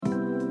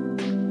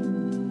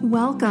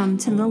Welcome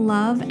to the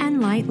Love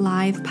and Light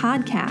Live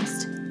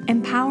podcast,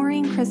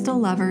 empowering crystal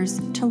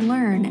lovers to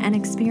learn and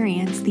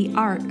experience the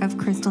art of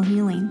crystal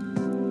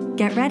healing.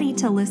 Get ready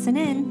to listen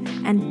in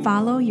and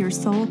follow your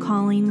soul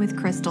calling with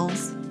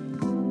crystals.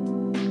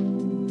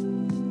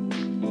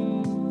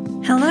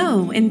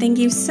 Hello, and thank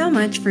you so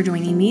much for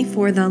joining me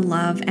for the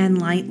Love and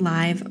Light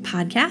Live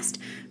podcast,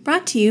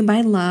 brought to you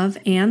by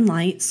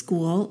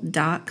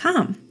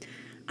loveandlightschool.com.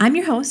 I'm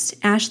your host,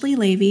 Ashley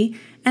Levy,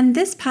 and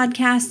this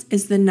podcast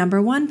is the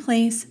 #1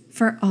 place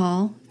for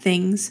all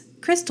things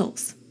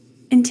crystals.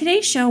 In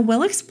today's show,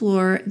 we'll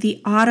explore the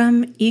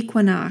autumn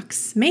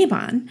equinox,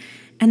 Mabon,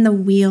 and the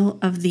Wheel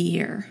of the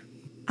Year.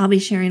 I'll be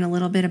sharing a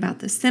little bit about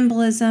the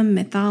symbolism,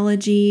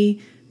 mythology,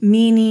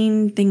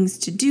 meaning, things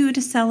to do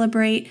to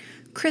celebrate,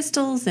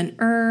 crystals and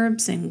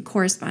herbs and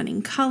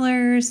corresponding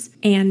colors,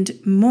 and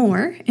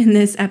more in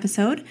this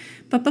episode.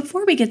 But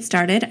before we get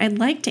started, I'd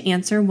like to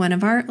answer one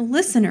of our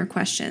listener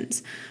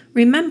questions.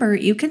 Remember,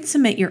 you can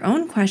submit your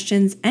own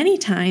questions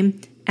anytime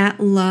at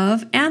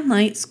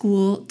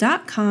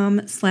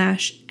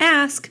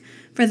loveandlightschool.com/ask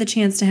for the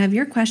chance to have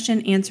your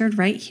question answered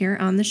right here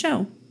on the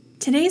show.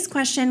 Today's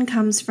question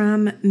comes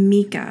from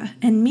Mika,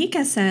 and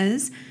Mika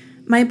says,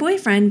 "My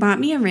boyfriend bought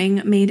me a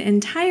ring made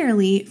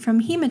entirely from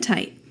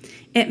hematite.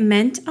 It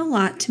meant a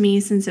lot to me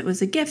since it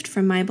was a gift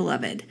from my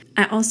beloved.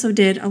 I also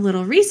did a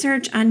little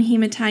research on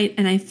hematite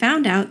and I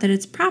found out that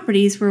its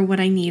properties were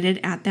what I needed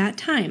at that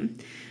time.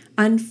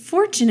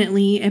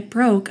 Unfortunately, it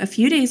broke a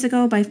few days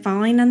ago by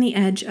falling on the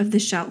edge of the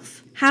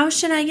shelf. How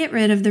should I get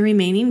rid of the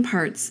remaining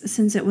parts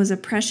since it was a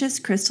precious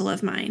crystal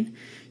of mine?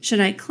 Should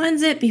I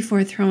cleanse it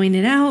before throwing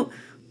it out?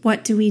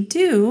 What do we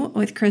do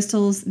with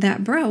crystals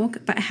that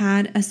broke but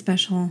had a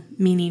special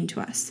meaning to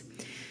us?"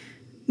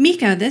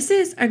 Mika, this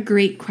is a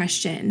great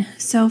question.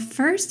 So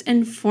first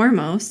and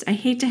foremost, I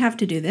hate to have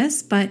to do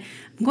this, but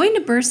I'm going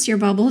to burst your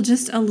bubble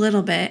just a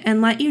little bit and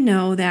let you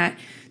know that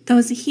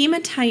those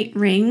hematite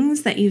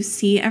rings that you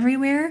see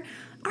everywhere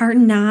are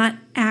not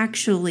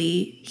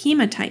actually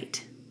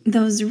hematite.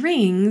 Those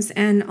rings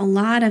and a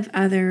lot of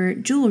other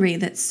jewelry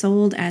that's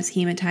sold as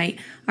hematite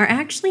are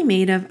actually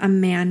made of a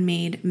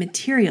man-made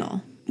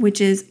material, which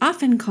is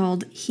often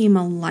called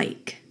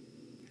hemalike.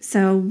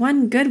 So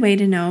one good way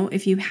to know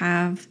if you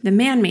have the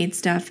man-made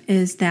stuff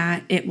is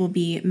that it will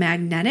be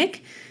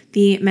magnetic.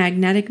 The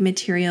magnetic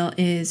material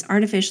is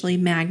artificially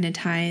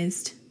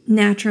magnetized.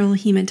 Natural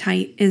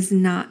hematite is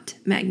not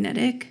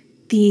magnetic.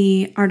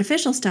 The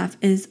artificial stuff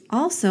is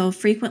also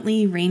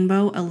frequently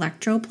rainbow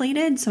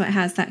electroplated, so it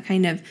has that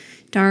kind of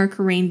dark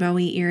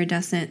rainbowy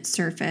iridescent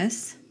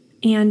surface.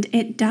 And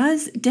it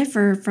does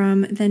differ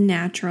from the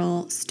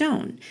natural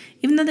stone.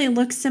 Even though they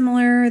look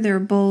similar, they're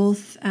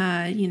both,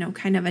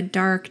 kind of a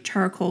dark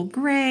charcoal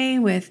gray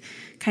with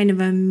kind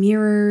of a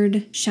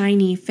mirrored,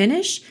 shiny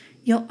finish.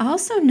 You'll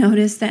also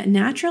notice that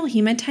natural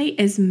hematite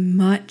is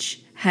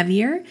much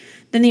heavier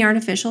than the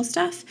artificial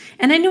stuff.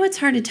 And I know it's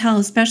hard to tell,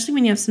 especially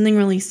when you have something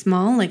really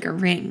small like a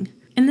ring.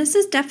 And this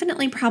is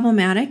definitely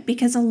problematic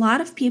because a lot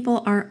of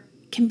people are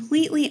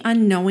completely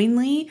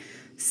unknowingly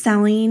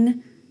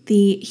selling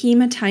the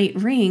hematite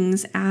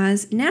rings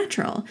as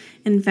natural.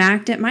 In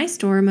fact, at my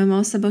store,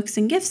 Mimosa Books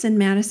and Gifts in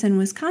Madison,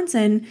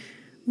 Wisconsin,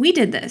 we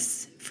did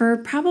this for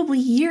probably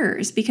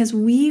years because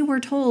we were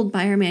told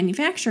by our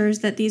manufacturers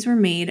that these were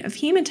made of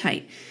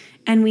hematite,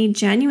 and we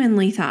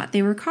genuinely thought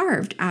they were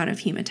carved out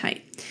of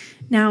hematite.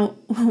 Now,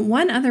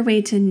 one other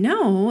way to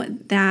know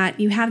that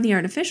you have the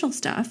artificial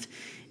stuff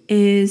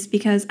is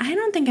because I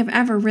don't think I've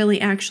ever really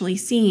actually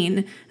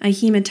seen a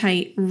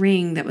hematite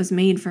ring that was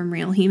made from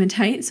real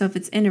hematite. So if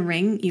it's in a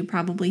ring, you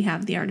probably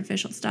have the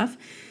artificial stuff.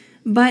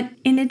 But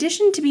in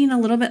addition to being a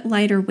little bit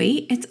lighter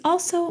weight, it's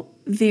also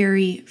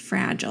very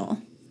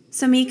fragile.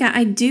 So Mika,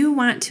 I do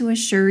want to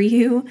assure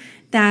you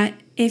that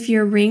if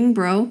your ring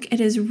broke,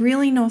 it is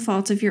really no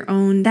fault of your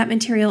own. That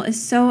material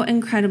is so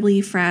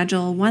incredibly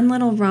fragile. One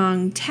little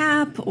wrong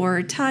tap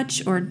or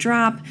touch or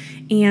drop,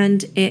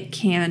 and it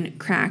can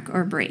crack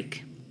or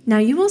break. Now,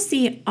 you will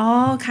see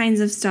all kinds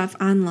of stuff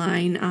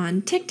online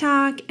on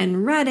TikTok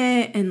and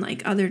Reddit and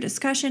like other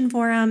discussion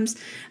forums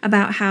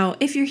about how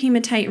if your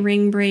hematite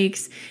ring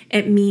breaks,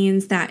 it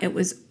means that it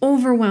was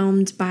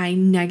overwhelmed by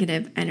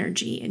negative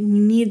energy and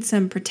you need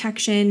some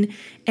protection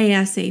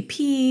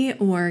ASAP,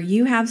 or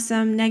you have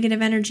some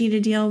negative energy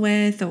to deal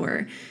with,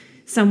 or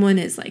someone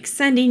is like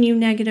sending you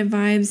negative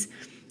vibes.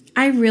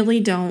 I really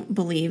don't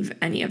believe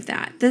any of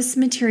that. This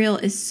material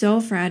is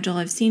so fragile.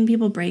 I've seen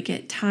people break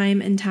it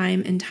time and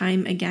time and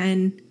time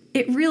again.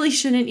 It really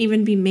shouldn't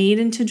even be made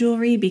into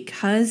jewelry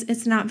because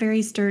it's not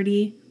very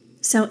sturdy.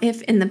 So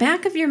if in the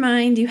back of your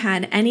mind you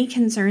had any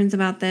concerns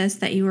about this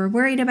that you were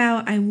worried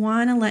about, I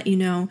want to let you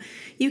know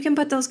you can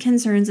put those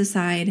concerns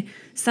aside.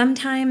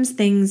 Sometimes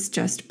things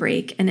just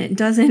break and it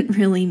doesn't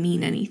really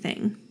mean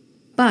anything.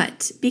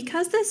 But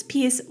because this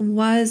piece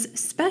was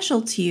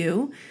special to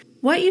you,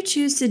 What you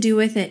choose to do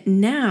with it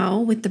now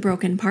with the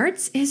broken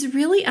parts is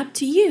really up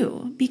to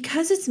you.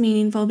 Because it's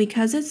meaningful,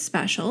 because it's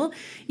special,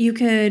 you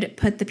could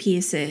put the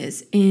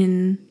pieces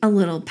in a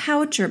little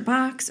pouch or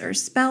box or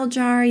spell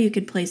jar. You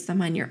could place them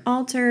on your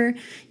altar.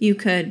 You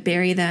could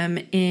bury them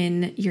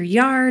in your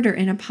yard or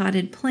in a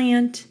potted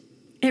plant.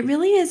 It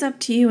really is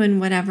up to you and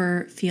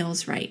whatever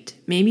feels right.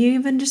 Maybe you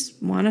even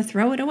just want to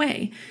throw it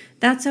away.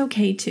 That's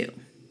okay too.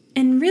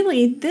 And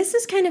really, this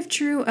is kind of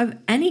true of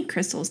any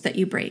crystals that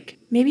you break.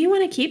 Maybe you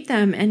want to keep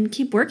them and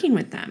keep working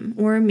with them,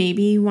 or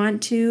maybe you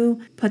want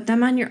to put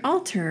them on your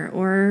altar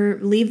or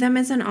leave them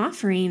as an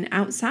offering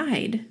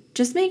outside.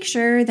 Just make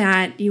sure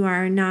that you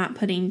are not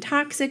putting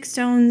toxic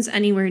stones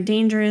anywhere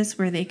dangerous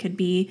where they could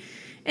be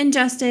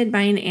ingested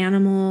by an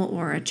animal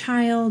or a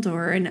child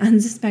or an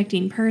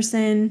unsuspecting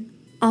person.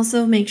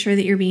 Also, make sure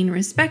that you're being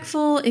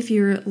respectful if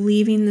you're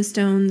leaving the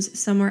stones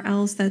somewhere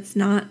else that's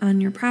not on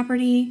your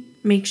property.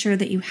 Make sure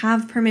that you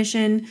have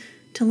permission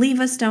to leave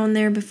a stone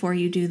there before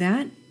you do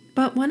that.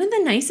 But one of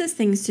the nicest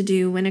things to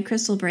do when a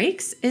crystal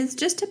breaks is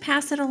just to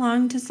pass it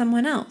along to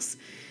someone else.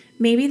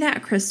 Maybe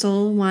that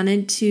crystal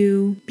wanted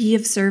to be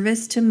of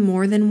service to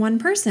more than one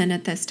person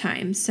at this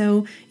time,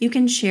 so you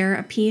can share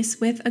a piece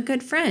with a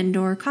good friend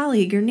or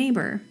colleague or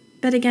neighbor.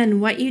 But again,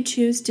 what you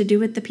choose to do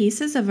with the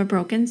pieces of a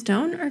broken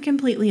stone are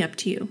completely up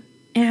to you.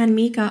 And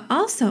Mika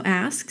also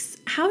asks,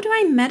 how do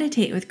I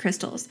meditate with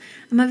crystals?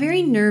 I'm a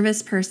very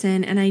nervous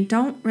person and I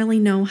don't really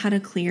know how to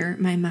clear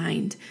my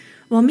mind.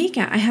 Well,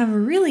 Mika, I have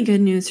really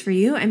good news for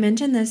you. I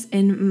mentioned this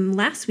in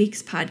last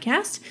week's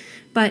podcast,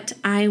 but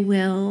I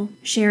will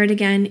share it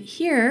again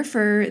here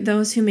for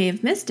those who may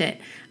have missed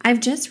it. I've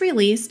just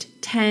released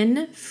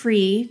 10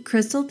 free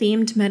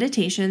crystal-themed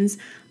meditations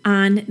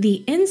on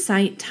the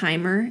Insight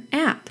Timer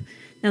app.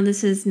 Now,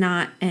 this is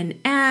not an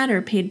ad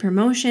or paid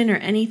promotion or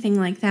anything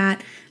like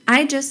that.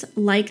 I just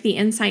like the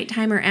Insight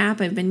Timer app.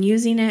 I've been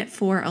using it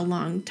for a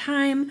long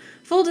time.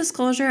 Full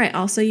disclosure, I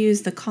also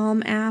use the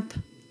Calm app.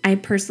 I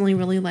personally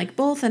really like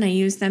both and I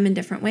use them in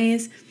different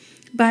ways.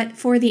 But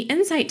for the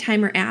Insight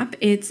Timer app,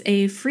 it's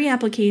a free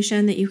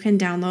application that you can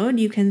download.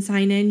 You can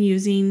sign in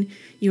using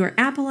your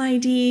Apple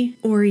ID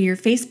or your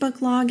Facebook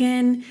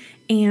login.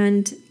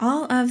 And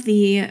all of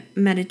the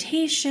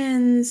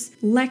meditations,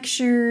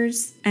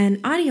 lectures, and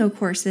audio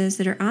courses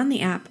that are on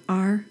the app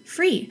are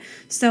free.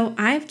 So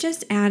I've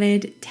just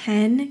added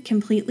 10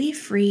 completely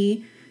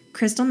free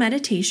crystal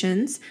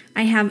meditations.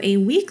 I have a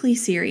weekly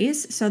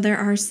series, so there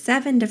are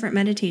 7 different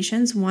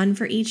meditations, one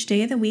for each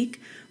day of the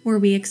week, where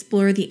we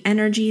explore the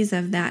energies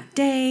of that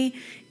day,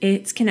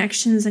 its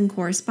connections and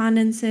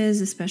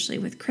correspondences, especially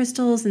with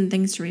crystals and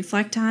things to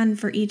reflect on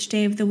for each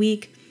day of the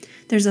week.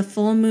 There's a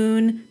full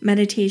moon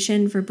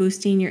meditation for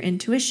boosting your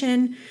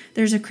intuition.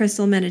 There's a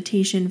crystal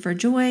meditation for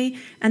joy.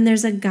 And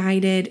there's a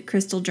guided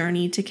crystal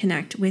journey to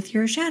connect with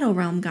your shadow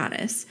realm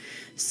goddess.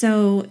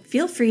 So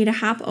feel free to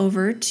hop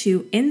over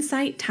to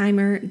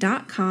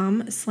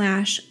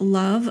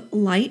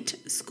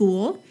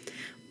insighttimer.com/lovelightschool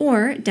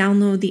or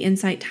download the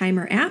Insight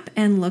Timer app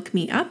and look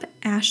me up,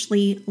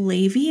 Ashley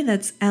Leavy,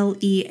 that's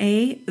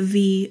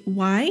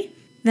Leavy.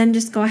 Then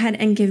just go ahead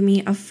and give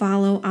me a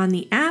follow on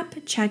the app.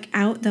 Check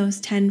out those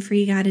 10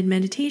 free guided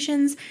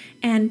meditations.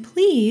 And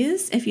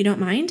please, if you don't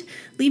mind,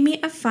 leave me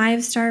a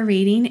 5-star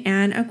rating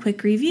and a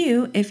quick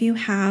review if you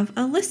have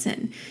a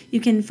listen. You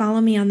can follow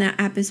me on that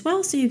app as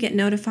well so you get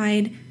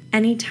notified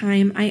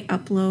anytime I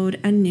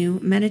upload a new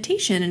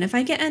meditation. And if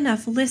I get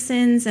enough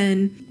listens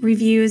and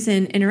reviews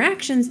and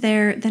interactions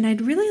there, then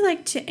I'd really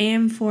like to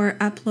aim for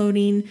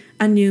uploading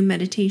a new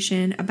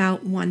meditation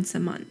about once a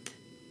month.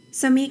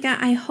 So Mika,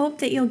 I hope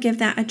that you'll give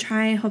that a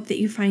try. I hope that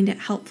you find it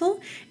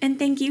helpful. And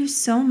thank you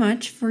so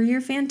much for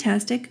your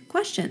fantastic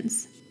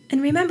questions.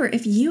 And remember,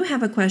 if you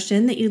have a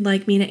question that you'd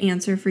like me to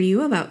answer for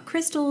you about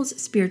crystals,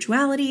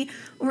 spirituality,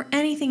 or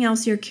anything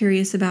else you're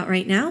curious about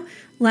right now,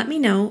 let me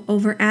know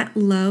over at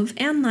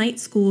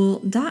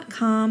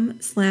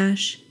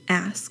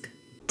loveandlightschool.com/ask.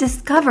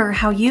 Discover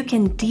how you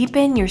can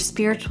deepen your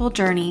spiritual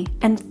journey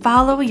and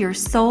follow your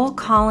soul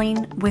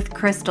calling with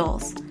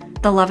crystals.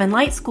 The Love and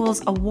Light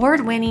School's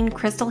award-winning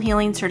Crystal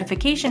Healing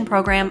Certification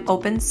Program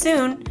opens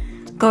soon.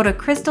 Go to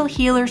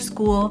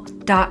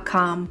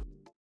crystalhealerschool.com.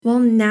 Well,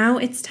 now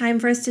it's time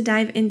for us to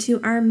dive into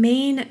our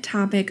main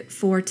topic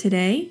for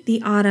today,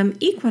 the autumn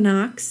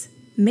equinox,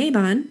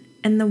 Mabon,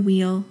 and the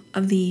Wheel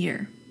of the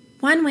Year.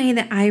 One way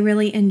that I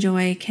really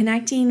enjoy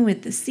connecting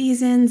with the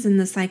seasons and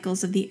the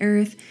cycles of the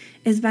earth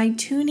is by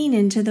tuning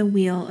into the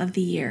Wheel of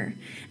the Year.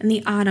 And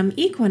the autumn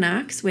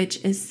equinox, which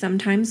is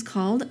sometimes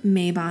called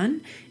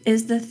Mabon,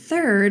 is the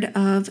third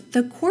of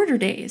the quarter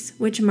days,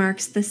 which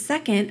marks the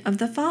second of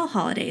the fall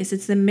holidays.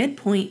 It's the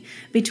midpoint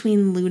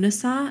between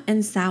Lughnasadh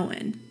and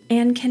Samhain.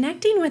 And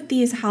connecting with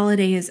these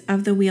holidays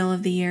of the Wheel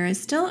of the Year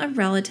is still a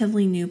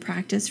relatively new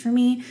practice for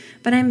me,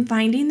 but I'm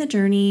finding the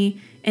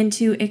journey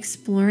into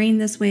exploring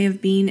this way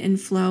of being in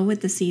flow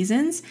with the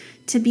seasons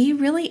to be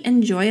really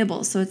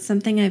enjoyable. So it's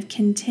something I've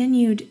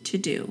continued to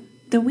do.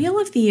 The Wheel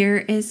of the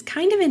Year is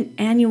kind of an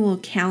annual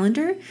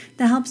calendar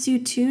that helps you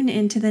tune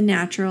into the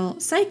natural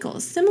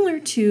cycles, similar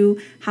to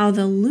how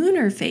the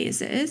lunar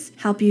phases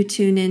help you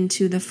tune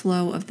into the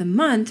flow of the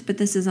month, but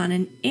this is on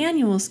an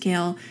annual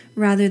scale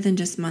rather than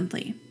just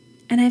monthly.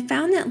 And I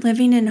found that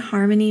living in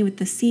harmony with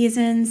the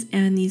seasons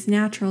and these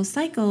natural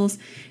cycles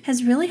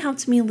has really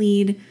helped me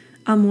lead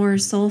a more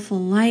soulful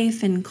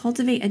life and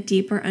cultivate a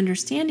deeper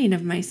understanding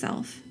of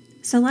myself.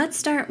 So let's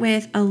start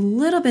with a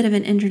little bit of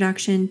an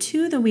introduction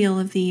to the Wheel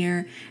of the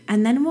Year,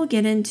 and then we'll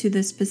get into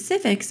the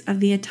specifics of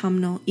the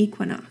autumnal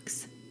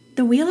equinox.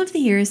 The Wheel of the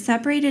Year is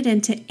separated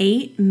into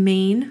 8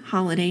 main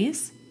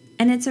holidays,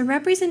 and it's a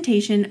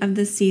representation of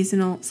the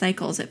seasonal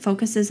cycles. It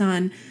focuses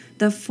on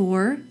the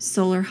 4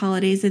 solar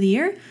holidays of the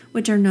year,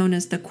 which are known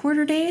as the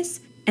quarter days,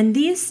 and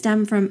these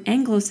stem from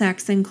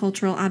Anglo-Saxon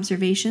cultural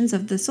observations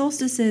of the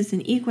solstices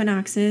and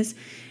equinoxes.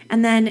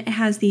 And then it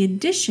has the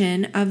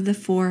addition of the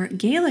 4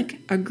 Gaelic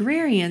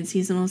agrarian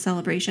seasonal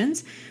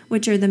celebrations,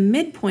 which are the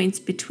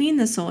midpoints between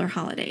the solar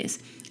holidays.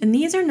 And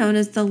these are known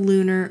as the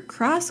lunar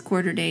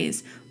cross-quarter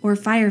days or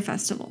fire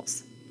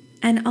festivals.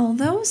 And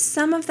although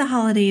some of the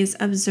holidays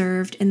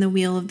observed in the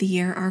Wheel of the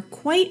Year are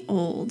quite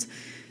old,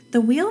 the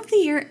Wheel of the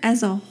Year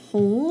as a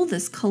whole,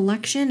 this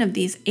collection of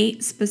these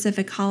 8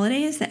 specific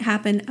holidays that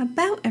happen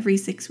about every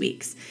 6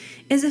 weeks,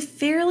 is a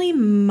fairly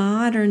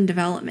modern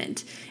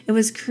development. It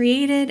was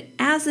created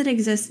as it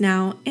exists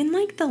now in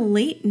like the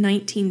late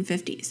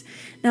 1950s.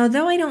 Now,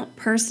 though I don't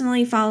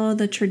personally follow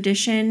the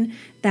tradition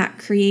that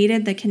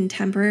created the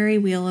contemporary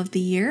Wheel of the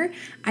Year,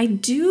 I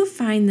do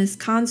find this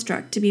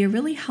construct to be a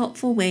really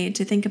helpful way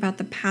to think about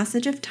the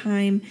passage of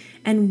time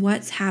and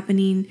what's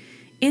happening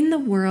in the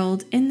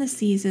world, in the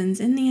seasons,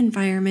 in the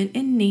environment,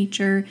 in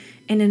nature,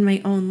 and in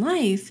my own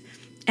life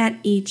at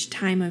each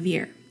time of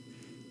year.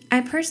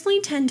 I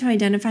personally tend to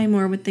identify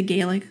more with the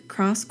Gaelic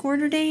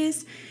cross-quarter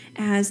days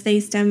as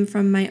they stem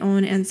from my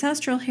own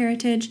ancestral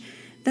heritage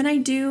than I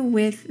do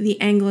with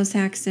the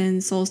Anglo-Saxon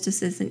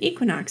solstices and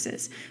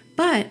equinoxes.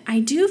 But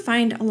I do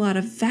find a lot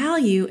of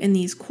value in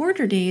these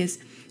quarter days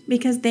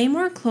because they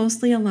more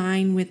closely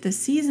align with the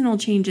seasonal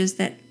changes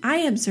that I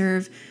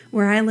observe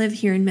where I live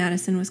here in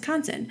Madison,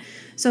 Wisconsin.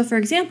 So, for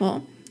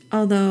example,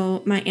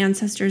 although my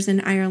ancestors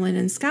in Ireland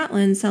and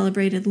Scotland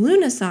celebrated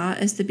Lughnasadh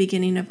as the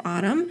beginning of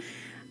autumn,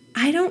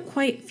 I don't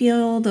quite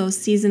feel those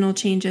seasonal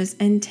changes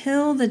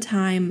until the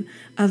time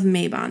of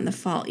Mabon, the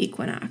fall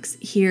equinox,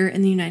 here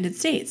in the United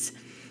States.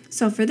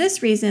 So for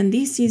this reason,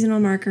 these seasonal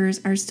markers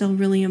are still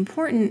really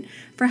important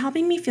for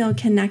helping me feel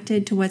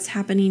connected to what's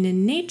happening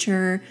in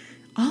nature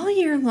all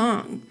year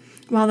long,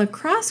 while the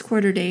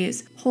cross-quarter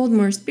days hold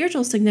more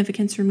spiritual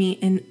significance for me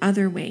in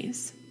other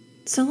ways.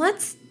 So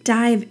let's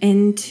dive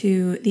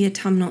into the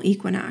autumnal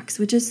equinox,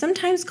 which is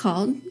sometimes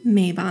called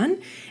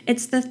Mabon.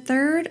 It's the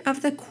third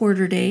of the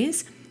quarter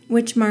days,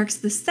 which marks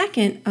the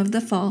second of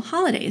the fall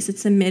holidays.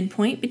 It's a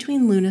midpoint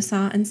between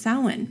Lughnasadh and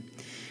Samhain.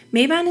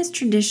 Mabon is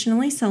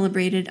traditionally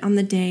celebrated on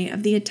the day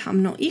of the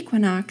autumnal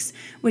equinox,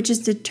 which is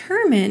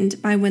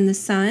determined by when the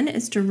sun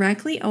is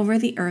directly over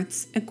the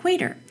Earth's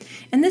equator.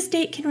 And this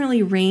date can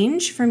really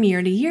range from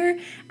year to year,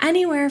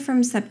 anywhere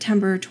from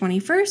September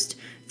 21st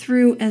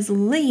through as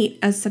late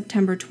as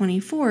September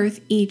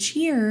 24th each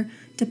year,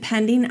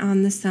 depending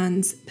on the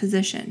sun's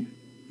position.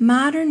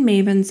 Modern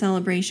Mabon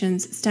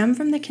celebrations stem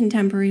from the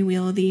contemporary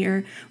Wheel of the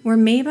Year, where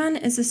Mabon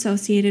is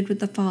associated with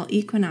the fall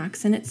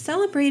equinox, and it's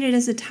celebrated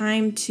as a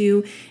time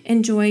to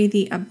enjoy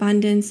the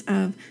abundance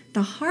of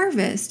the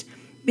harvest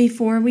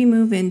before we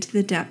move into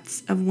the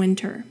depths of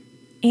winter.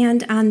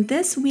 And on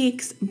this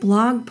week's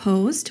blog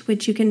post,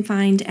 which you can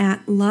find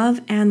at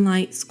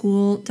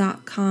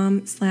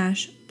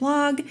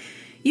loveandlightschool.com/blog,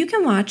 you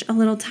can watch a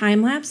little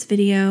time-lapse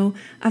video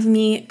of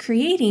me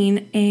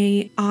creating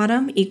a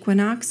autumn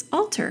equinox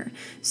altar.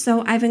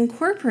 So I've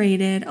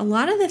incorporated a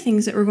lot of the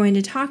things that we're going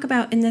to talk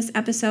about in this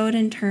episode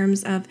in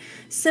terms of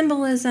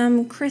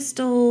symbolism,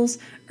 crystals,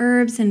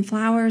 herbs and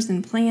flowers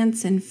and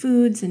plants and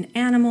foods and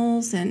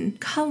animals and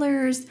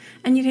colors.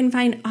 And you can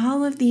find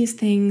all of these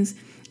things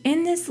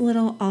in this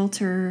little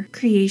altar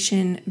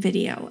creation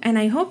video, and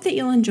I hope that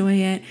you'll enjoy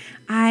it.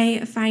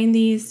 I find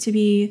these to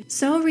be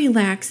so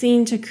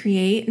relaxing to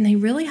create, and they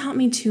really help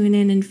me tune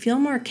in and feel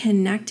more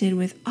connected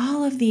with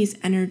all of these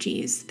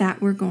energies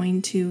that we're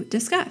going to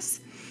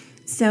discuss.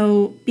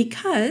 So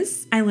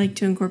because I like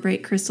to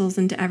incorporate crystals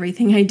into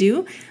everything I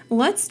do,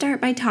 let's start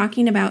by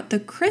talking about the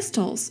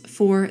crystals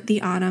for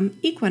the autumn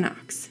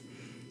equinox.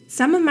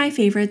 Some of my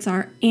favorites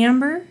are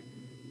amber,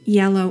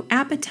 yellow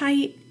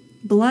apatite,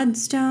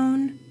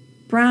 bloodstone,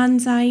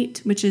 bronzite,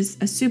 which is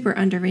a super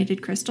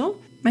underrated crystal.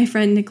 My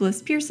friend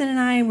Nicholas Pearson and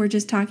I were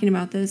just talking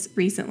about this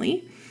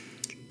recently.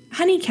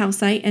 Honey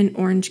calcite and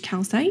orange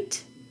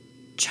calcite,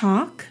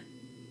 chalk,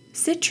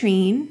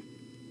 citrine,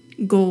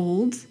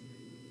 gold,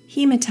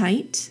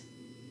 hematite,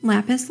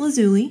 lapis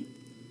lazuli,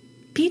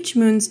 peach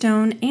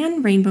moonstone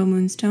and rainbow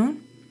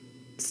moonstone,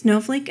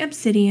 snowflake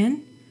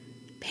obsidian,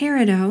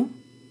 peridot,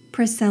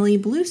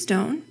 Preseli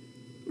bluestone,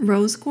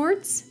 rose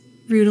quartz,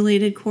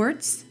 rutilated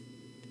quartz,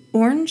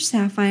 orange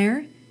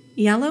sapphire,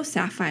 yellow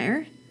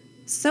sapphire,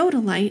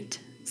 sodalite,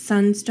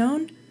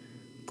 sunstone,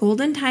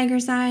 golden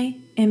tiger's eye,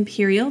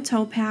 imperial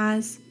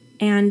topaz,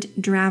 and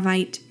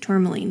dravite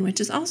tourmaline,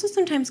 which is also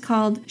sometimes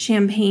called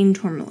champagne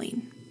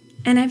tourmaline.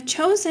 And I've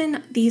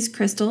chosen these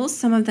crystals.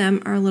 Some of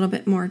them are a little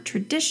bit more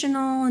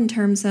traditional in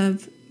terms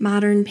of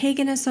modern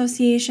pagan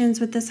associations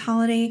with this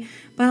holiday,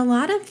 but a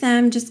lot of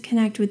them just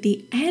connect with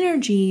the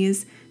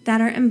energies that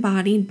are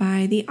embodied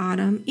by the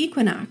autumn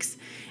equinox.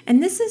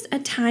 And this is a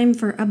time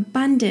for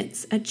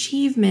abundance,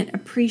 achievement,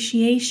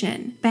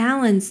 appreciation,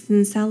 balance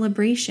and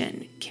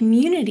celebration,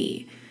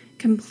 community,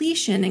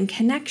 completion and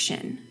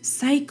connection,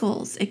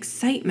 cycles,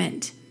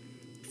 excitement,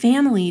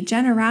 family,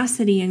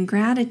 generosity and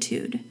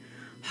gratitude,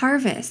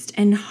 harvest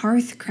and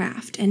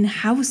hearthcraft and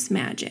house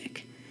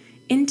magic,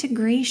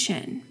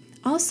 integration,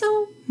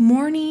 also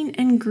mourning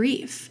and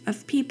grief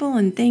of people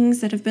and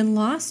things that have been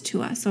lost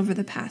to us over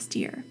the past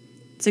year.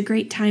 It's a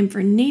great time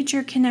for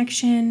nature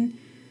connection,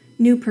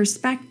 new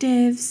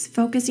perspectives,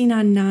 focusing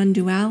on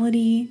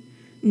non-duality,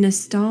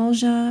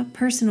 nostalgia,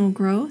 personal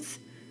growth,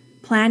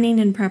 planning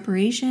and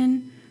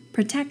preparation,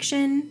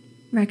 protection,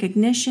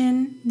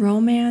 recognition,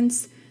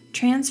 romance,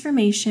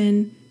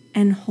 transformation,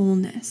 and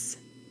wholeness.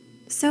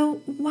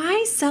 So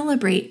why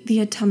celebrate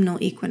the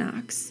autumnal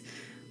equinox?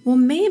 Well,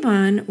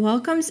 Mabon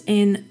welcomes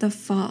in the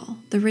fall,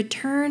 the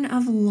return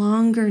of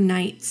longer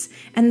nights,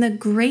 and the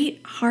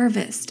great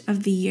harvest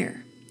of the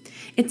year.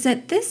 It's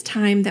at this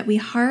time that we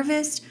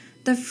harvest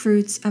the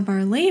fruits of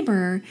our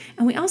labor,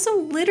 and we also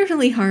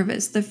literally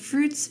harvest the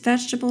fruits,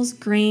 vegetables,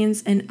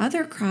 grains, and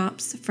other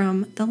crops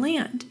from the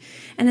land.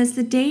 And as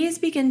the days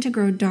begin to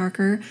grow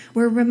darker,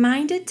 we're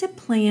reminded to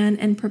plan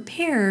and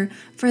prepare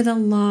for the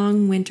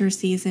long winter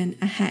season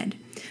ahead.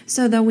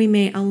 So though we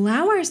may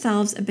allow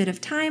ourselves a bit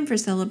of time for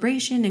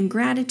celebration and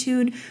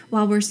gratitude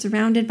while we're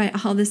surrounded by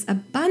all this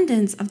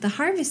abundance of the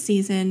harvest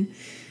season,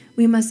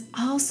 we must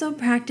also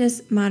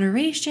practice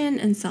moderation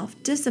and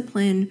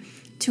self-discipline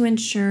to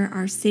ensure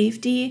our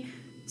safety,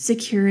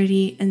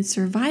 security, and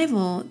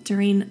survival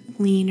during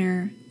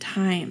leaner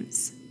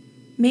times.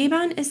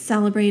 Mabon is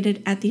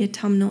celebrated at the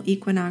autumnal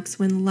equinox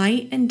when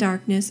light and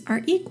darkness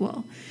are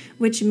equal,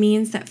 which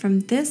means that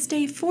from this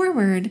day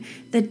forward,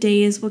 the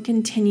days will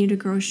continue to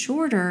grow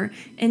shorter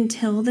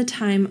until the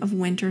time of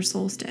winter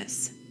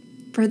solstice.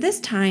 For this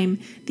time,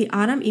 the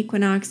autumn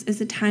equinox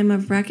is a time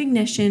of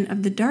recognition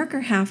of the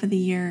darker half of the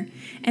year,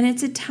 and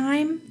it's a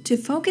time to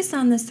focus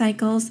on the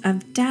cycles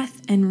of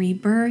death and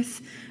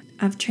rebirth,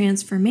 of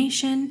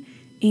transformation,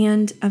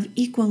 and of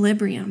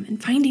equilibrium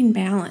and finding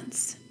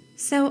balance.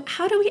 So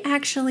how do we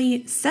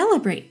actually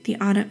celebrate the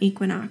autumn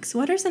equinox?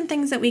 What are some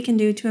things that we can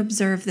do to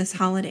observe this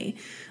holiday?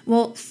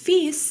 Well,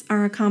 feasts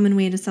are a common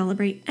way to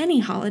celebrate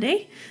any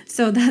holiday,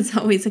 so that's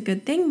always a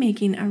good thing,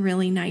 making a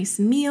really nice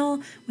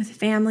meal with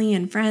family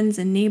and friends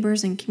and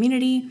neighbors and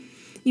community.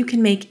 You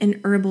can make an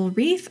herbal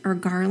wreath or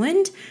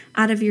garland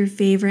out of your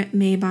favorite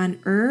Mabon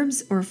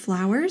herbs or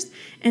flowers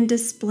and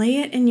display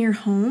it in your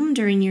home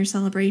during your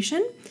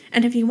celebration.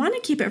 And if you want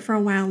to keep it for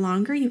a while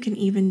longer, you can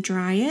even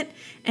dry it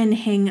and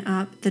hang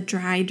up the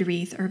dried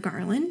wreath or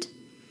garland.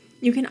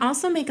 You can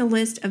also make a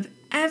list of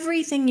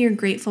everything you're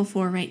grateful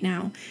for right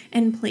now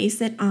and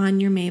place it on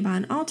your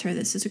Mabon altar.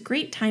 This is a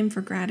great time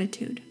for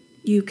gratitude.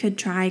 You could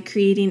try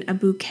creating a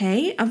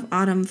bouquet of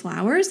autumn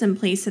flowers and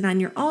place it on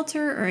your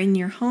altar or in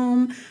your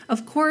home.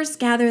 Of course,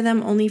 gather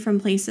them only from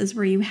places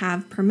where you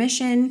have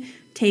permission.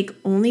 Take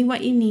only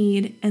what you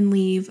need and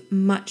leave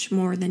much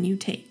more than you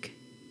take.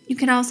 You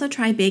could also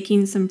try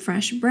baking some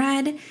fresh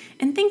bread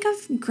and think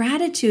of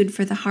gratitude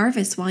for the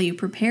harvest while you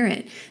prepare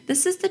it.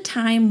 This is the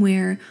time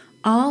where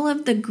all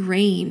of the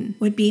grain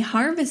would be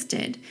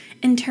harvested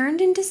and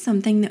turned into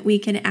something that we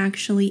could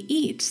actually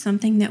eat,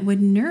 something that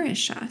would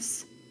nourish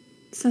us.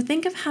 So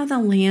think of how the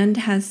land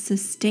has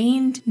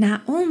sustained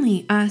not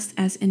only us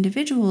as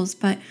individuals,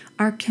 but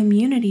our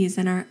communities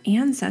and our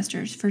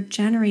ancestors for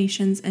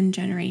generations and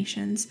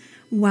generations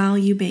while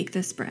you bake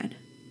this bread.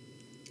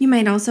 You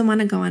might also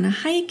want to go on a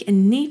hike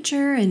in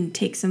nature and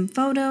take some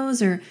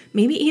photos or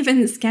maybe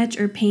even sketch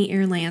or paint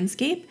your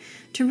landscape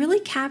to really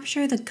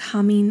capture the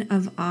coming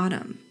of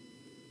autumn.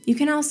 You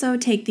can also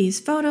take these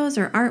photos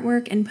or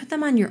artwork and put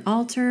them on your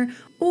altar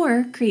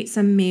or create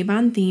some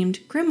Mabon-themed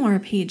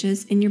grimoire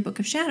pages in your Book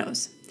of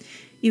Shadows.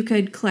 You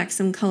could collect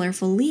some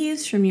colorful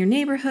leaves from your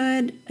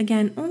neighborhood,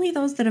 again, only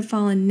those that have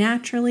fallen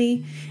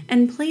naturally,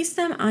 and place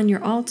them on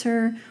your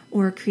altar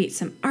or create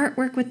some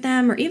artwork with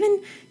them, or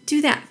even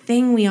do that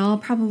thing we all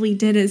probably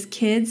did as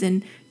kids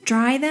and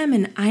dry them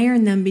and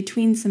iron them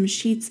between some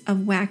sheets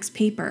of wax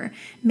paper.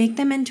 Make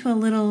them into a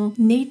little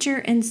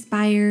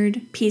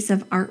nature-inspired piece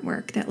of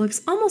artwork that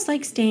looks almost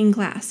like stained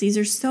glass. These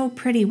are so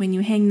pretty when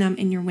you hang them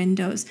in your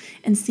windows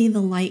and see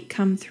the light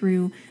come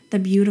through the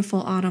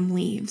beautiful autumn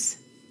leaves.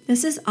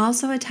 This is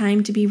also a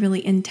time to be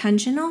really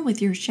intentional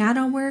with your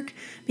shadow work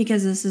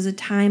because this is a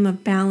time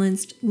of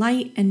balanced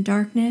light and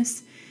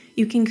darkness.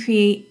 You can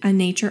create a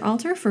nature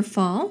altar for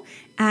fall,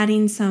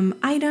 adding some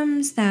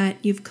items that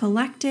you've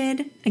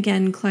collected,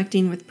 again,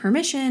 collecting with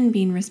permission,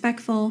 being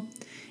respectful.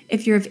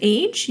 If you're of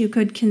age, you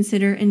could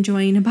consider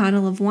enjoying a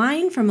bottle of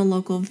wine from a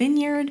local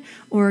vineyard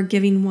or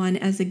giving one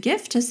as a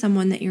gift to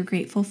someone that you're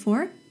grateful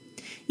for.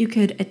 You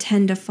could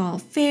attend a fall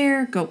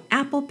fair, go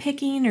apple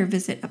picking, or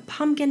visit a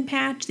pumpkin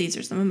patch. These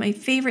are some of my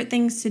favorite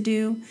things to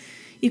do.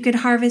 You could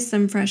harvest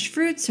some fresh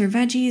fruits or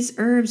veggies,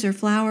 herbs or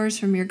flowers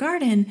from your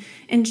garden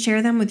and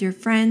share them with your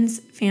friends,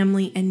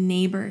 family, and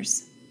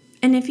neighbors.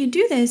 And if you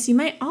do this, you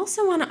might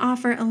also want to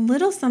offer a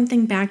little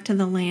something back to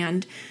the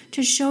land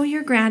to show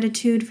your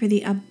gratitude for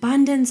the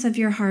abundance of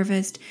your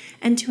harvest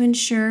and to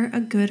ensure a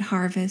good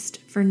harvest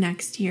for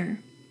next year.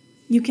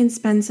 You can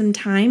spend some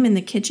time in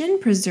the kitchen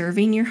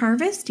preserving your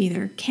harvest,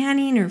 either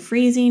canning or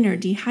freezing or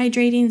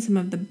dehydrating some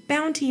of the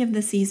bounty of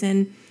the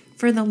season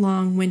for the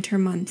long winter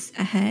months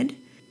ahead.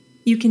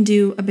 You can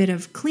do a bit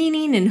of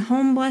cleaning and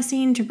home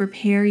blessing to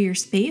prepare your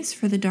space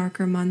for the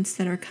darker months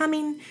that are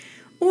coming.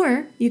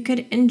 Or you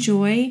could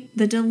enjoy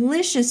the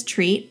delicious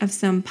treat of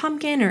some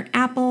pumpkin or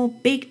apple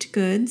baked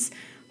goods.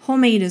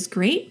 Homemade is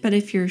great, but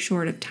if you're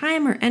short of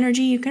time or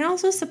energy, you can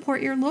also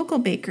support your local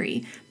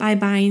bakery by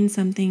buying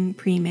something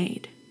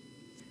pre-made.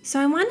 So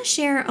I want to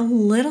share a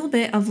little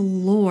bit of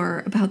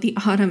lore about the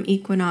autumn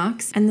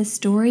equinox and the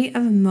story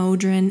of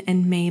Modron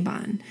and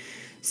Mabon.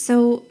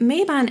 So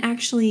Mabon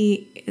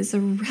actually is a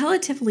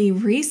relatively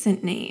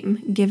recent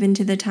name given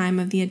to the time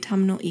of the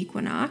autumnal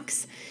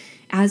equinox,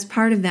 as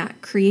part of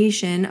that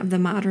creation of the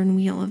modern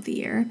wheel of the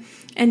year.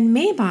 And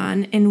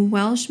Mabon, in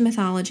Welsh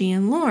mythology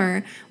and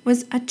lore,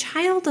 was a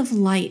child of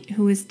light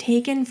who was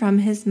taken from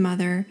his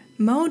mother,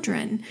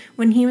 Modron,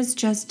 when he was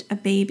just a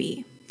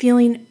baby.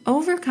 Feeling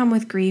overcome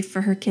with grief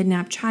for her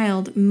kidnapped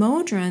child,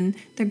 Modron,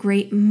 the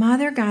great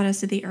mother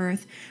goddess of the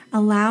earth,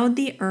 allowed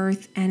the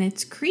earth and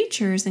its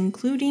creatures,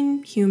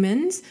 including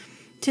humans,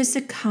 to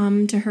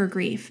succumb to her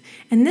grief.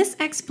 And this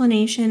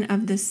explanation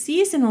of the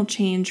seasonal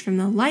change from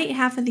the light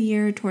half of the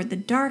year toward the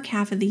dark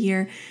half of the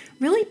year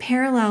really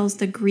parallels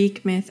the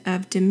Greek myth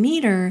of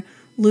Demeter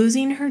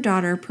losing her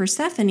daughter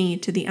Persephone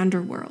to the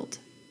underworld.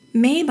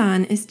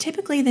 Mabon is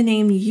typically the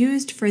name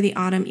used for the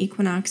autumn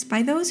equinox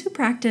by those who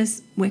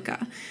practice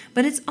Wicca,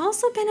 but it's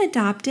also been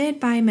adopted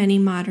by many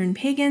modern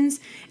pagans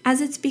as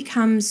it's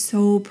become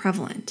so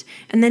prevalent,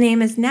 and the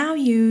name is now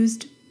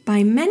used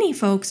by many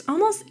folks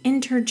almost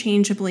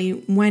interchangeably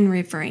when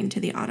referring to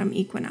the autumn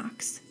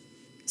equinox.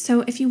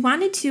 So if you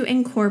wanted to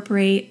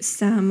incorporate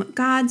some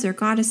gods or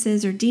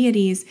goddesses or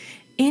deities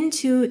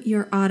into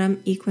your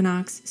autumn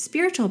equinox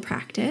spiritual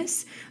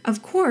practice,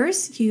 of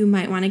course, you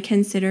might want to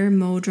consider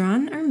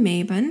Modron or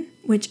Mabon,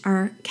 which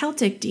are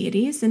Celtic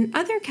deities, and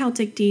other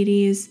Celtic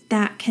deities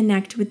that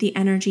connect with the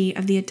energy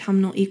of the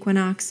autumnal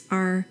equinox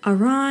are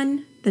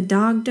Aran, the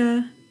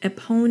Dagda,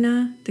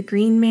 Epona, the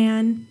Green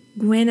Man,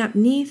 Gwyn ap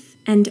Nudd,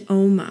 and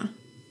Oma.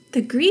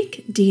 The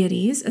Greek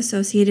deities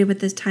associated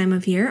with this time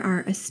of year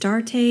are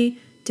Astarte,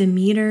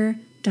 Demeter,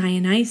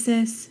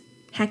 Dionysus,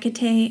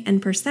 Hecate, and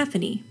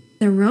Persephone.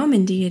 The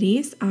Roman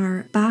deities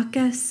are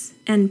Bacchus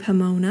and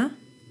Pomona.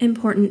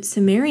 Important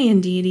Sumerian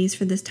deities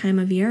for this time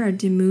of year are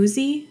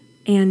Dumuzi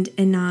and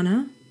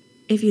Inanna.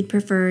 If you'd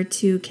prefer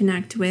to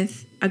connect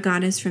with a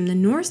goddess from the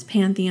Norse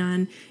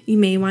pantheon, you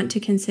may want to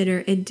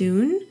consider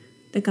Idun,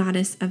 the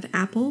goddess of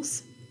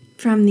apples.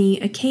 From the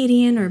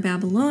Akkadian or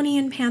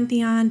Babylonian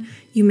pantheon,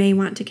 you may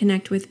want to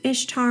connect with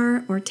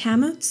Ishtar or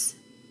Tammuz.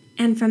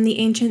 And from the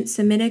ancient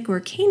Semitic or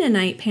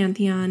Canaanite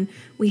pantheon,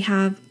 we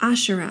have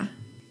Asherah.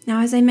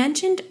 Now, as I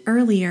mentioned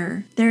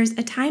earlier, there's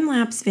a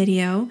time-lapse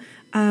video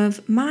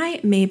of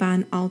my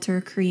Mabon altar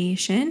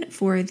creation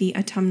for the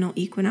autumnal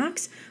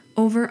equinox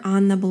over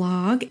on the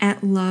blog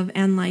at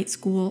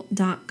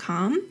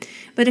loveandlightschool.com.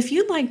 But if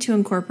you'd like to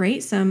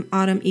incorporate some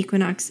autumn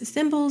equinox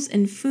symbols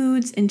and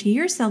foods into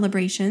your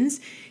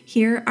celebrations,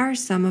 here are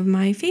some of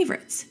my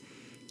favorites: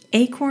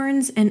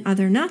 acorns and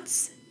other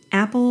nuts,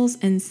 apples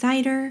and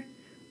cider,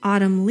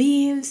 autumn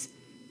leaves,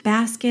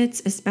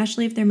 baskets,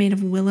 especially if they're made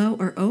of willow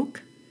or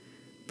oak,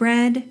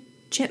 bread,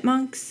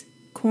 chipmunks,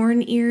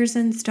 corn ears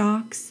and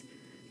stalks,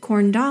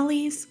 corn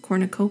dollies,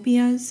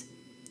 cornucopias,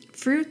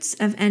 fruits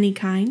of any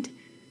kind,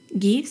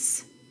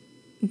 geese,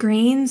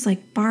 grains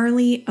like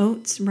barley,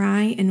 oats,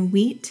 rye, and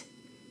wheat,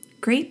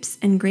 grapes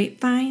and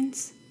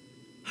grapevines,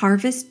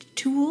 harvest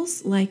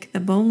tools like the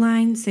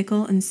bowline,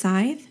 sickle, and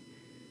scythe,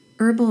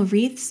 herbal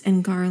wreaths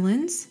and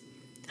garlands,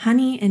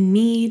 honey and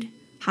mead,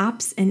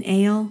 hops and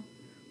ale,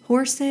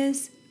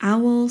 horses,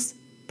 owls,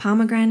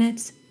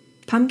 pomegranates,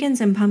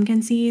 pumpkins and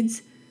pumpkin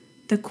seeds,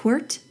 the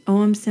quert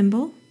Ogham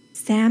symbol,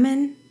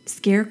 salmon,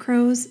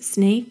 scarecrows,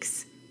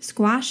 snakes,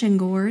 squash and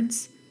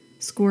gourds,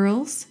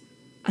 squirrels,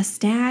 a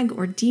stag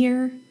or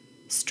deer,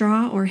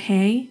 straw or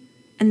hay,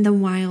 and the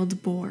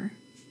wild boar.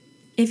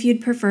 If you'd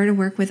prefer to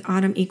work with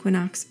autumn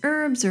equinox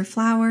herbs or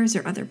flowers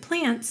or other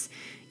plants,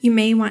 you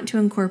may want to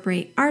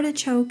incorporate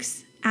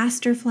artichokes,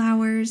 aster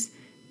flowers,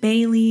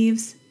 bay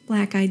leaves,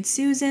 black-eyed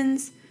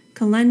Susans,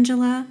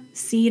 calendula,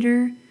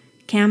 cedar,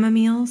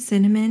 chamomile,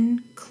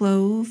 cinnamon,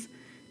 clove,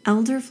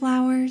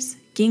 elderflowers,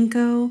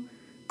 ginkgo,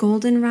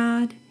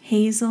 goldenrod,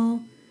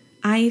 hazel,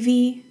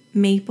 ivy,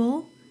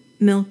 maple,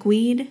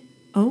 milkweed,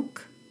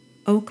 oak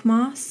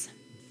moss,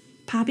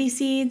 poppy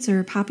seeds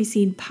or poppy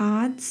seed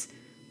pods,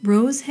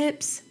 rose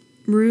hips,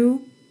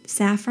 rue,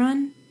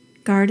 saffron,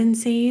 garden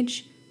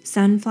sage,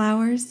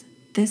 sunflowers,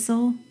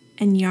 thistle,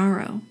 and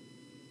yarrow.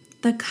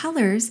 The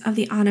colors of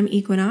the autumn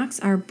equinox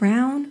are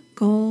brown,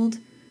 gold,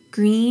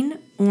 green,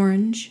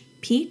 orange,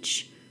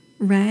 peach,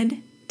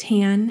 red,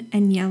 tan,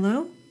 and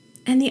yellow.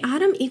 And the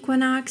autumn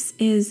equinox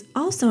is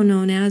also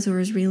known as or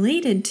is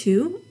related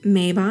to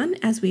Mabon,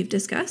 as we've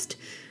discussed,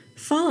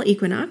 fall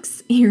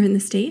equinox here in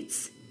the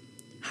States,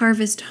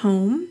 harvest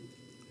home,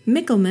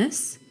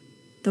 Michaelmas,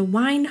 the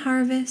wine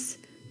harvest,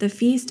 the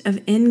feast of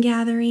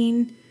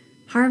ingathering,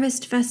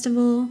 harvest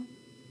festival,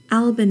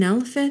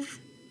 Albanelphith,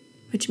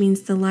 which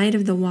means the light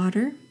of the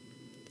water,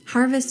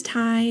 harvest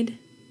tide,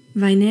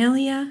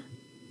 Vinalia,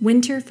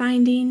 winter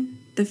finding,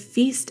 the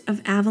feast of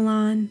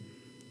Avalon,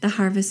 the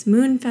harvest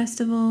moon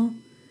festival,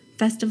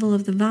 festival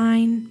of the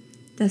vine,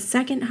 the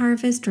second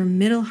harvest or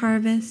middle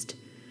harvest,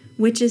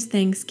 witches'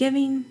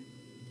 Thanksgiving,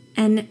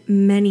 and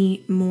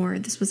many more.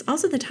 This was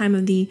also the time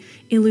of the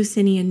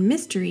Eleusinian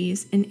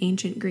mysteries in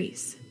ancient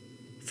Greece.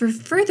 For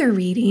further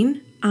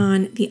reading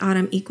on the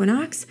autumn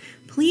equinox,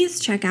 please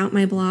check out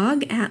my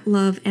blog at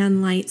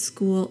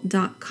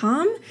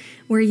loveandlightschool.com,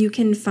 where you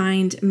can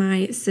find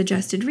my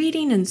suggested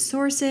reading and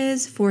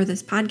sources for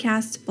this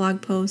podcast,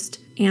 blog post,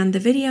 and the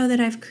video that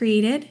I've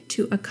created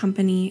to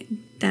accompany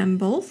them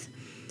both.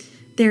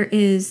 There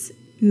is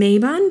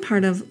Mabon,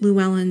 part of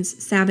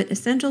Llewellyn's Sabbath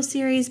Essential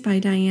series by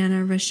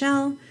Diana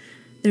Rochelle.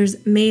 There's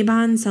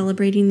Mabon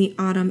Celebrating the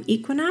Autumn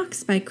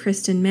Equinox by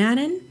Kristen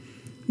Madden.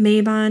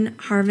 Mabon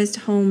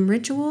Harvest Home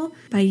Ritual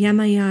by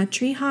Yemaya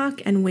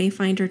Treehawk and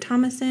Wayfinder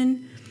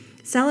Thomason.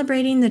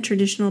 Celebrating the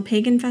Traditional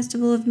Pagan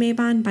Festival of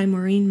Mabon by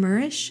Maureen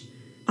Murish.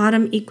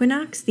 Autumn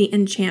Equinox, The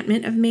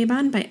Enchantment of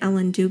Mabon by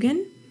Ellen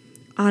Dugan.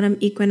 Autumn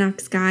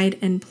Equinox Guide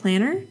and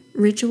Planner.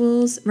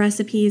 Rituals,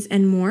 Recipes,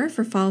 and More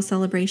for Fall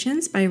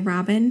Celebrations by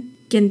Robin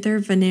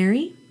Ginther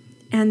Vaneri.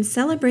 And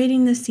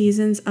Celebrating the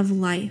Seasons of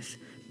Life,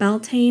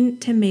 Beltane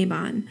to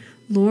Mabon,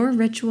 Lore,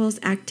 Rituals,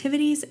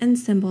 Activities, and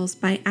Symbols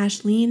by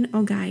Ashleen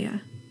Ogaya.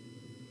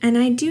 And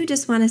I do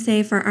just want to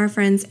say for our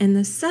friends in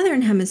the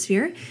Southern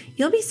Hemisphere,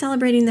 you'll be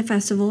celebrating the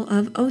festival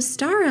of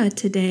Ostara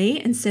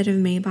today instead of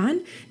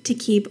Mabon to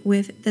keep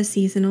with the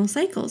seasonal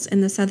cycles.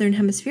 In the Southern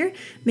Hemisphere,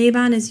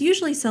 Mabon is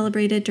usually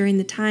celebrated during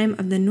the time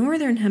of the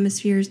Northern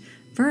Hemisphere's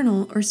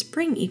vernal or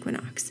spring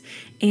equinox.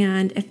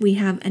 And if we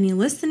have any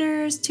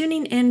listeners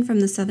tuning in from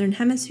the Southern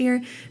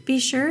Hemisphere, be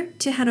sure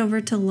to head over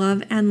to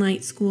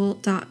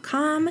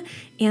loveandlightschool.com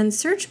and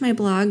search my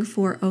blog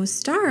for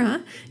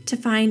Ostara to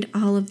find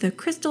all of the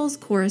crystals,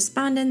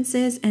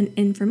 correspondences, and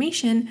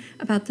information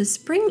about the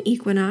spring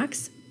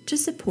equinox to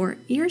support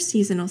your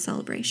seasonal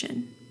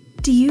celebration.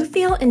 Do you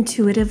feel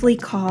intuitively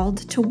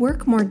called to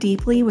work more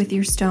deeply with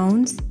your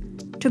stones?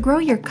 To grow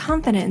your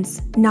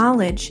confidence,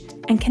 knowledge,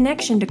 and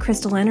connection to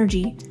crystal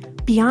energy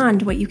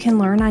beyond what you can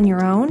learn on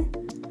your own?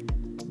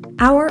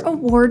 Our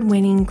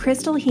award-winning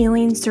Crystal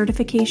Healing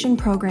Certification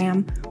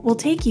Program will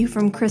take you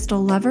from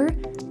crystal lover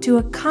to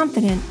a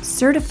confident,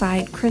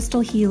 certified crystal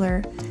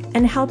healer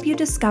and help you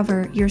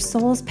discover your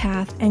soul's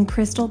path and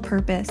crystal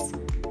purpose.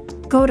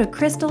 Go to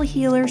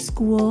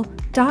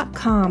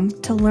crystalhealerschool.com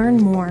to learn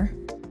more.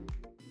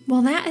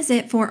 Well, that is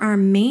it for our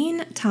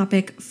main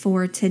topic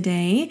for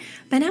today,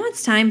 but now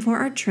it's time for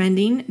our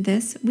Trending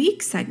This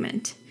Week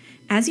segment.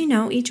 As you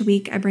know, each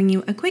week I bring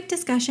you a quick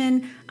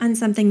discussion on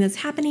something that's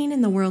happening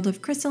in the world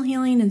of crystal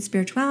healing and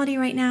spirituality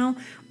right now,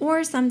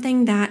 or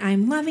something that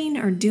I'm loving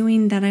or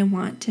doing that I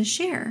want to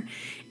share.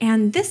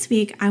 And this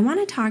week I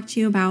want to talk to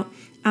you about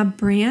a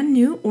brand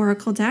new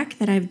oracle deck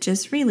that I've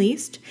just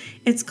released.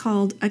 It's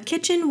called A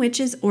Kitchen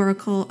Witch's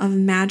Oracle of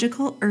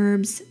Magical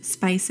Herbs,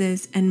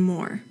 Spices, and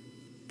More.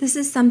 This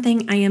is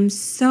something I am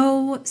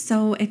so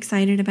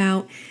excited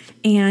about,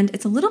 and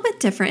it's a little bit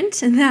different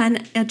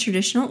than a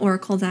traditional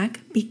oracle deck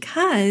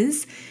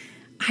because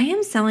I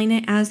am selling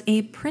it as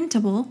a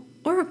printable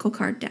oracle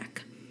card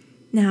deck.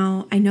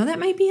 Now, I know that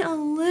might be a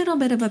little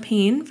bit of a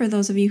pain for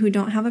those of you who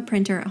don't have a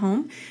printer at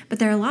home, but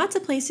there are lots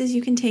of places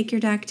you can take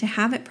your deck to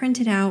have it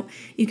printed out.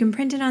 You can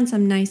print it on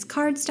some nice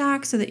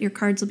cardstock so that your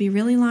cards will be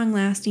really long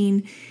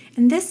lasting.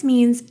 And this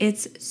means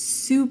it's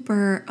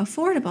super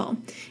affordable.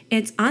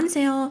 It's on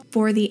sale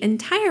for the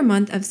entire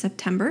month of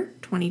September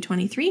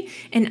 2023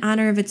 in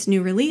honor of its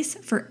new release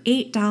for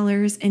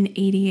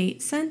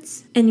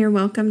 $8.88. And you're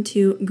welcome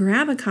to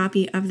grab a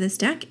copy of this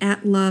deck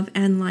at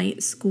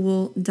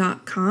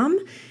loveandlightschool.com.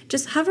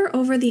 Just hover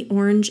over the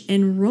orange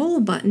Enroll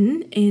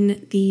button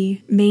in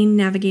the main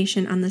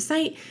navigation on the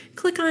site,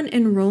 click on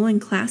Enroll in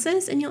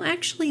Classes, and you'll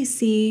actually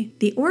see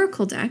the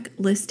Oracle deck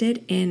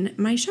listed in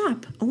my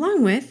shop,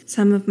 along with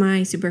some of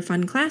my super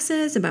fun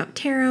classes about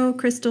tarot,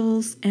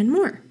 crystals, and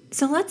more.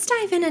 So let's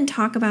dive in and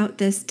talk about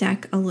this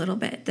deck a little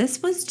bit.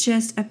 This was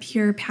just a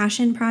pure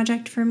passion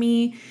project for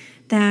me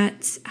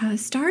that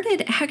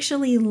started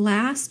actually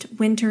last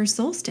winter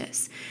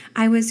solstice.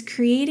 I was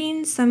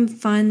creating some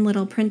fun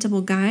little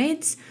printable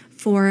guides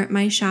for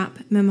my shop,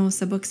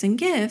 Mimosa Books and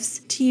Gifts,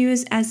 to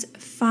use as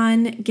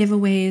fun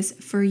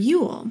giveaways for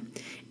Yule.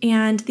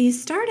 And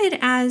these started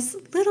as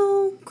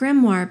little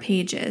grimoire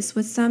pages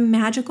with some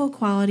magical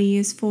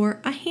qualities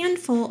for a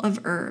handful of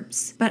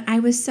herbs. But I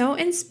was so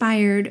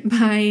inspired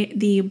by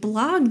the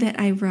blog that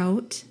I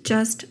wrote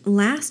just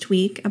last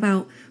week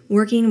about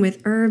working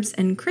with herbs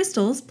and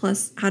crystals,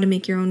 plus how to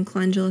make your own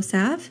calendula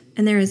salve.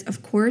 And there is,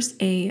 of course,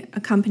 a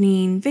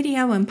accompanying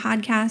video and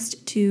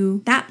podcast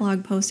to that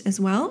blog post as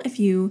well, if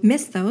you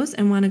missed those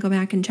and want to go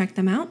back and check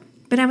them out.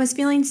 But I was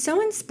feeling so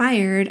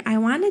inspired, I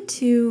wanted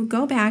to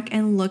go back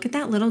and look at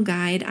that little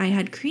guide I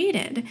had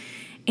created.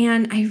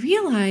 And I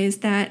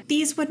realized that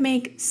these would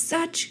make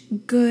such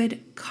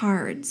good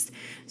cards.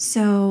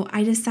 So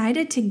I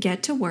decided to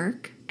get to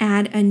work,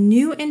 add a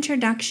new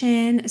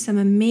introduction, some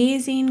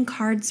amazing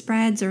card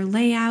spreads or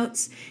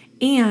layouts,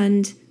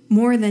 and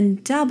more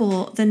than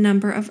double the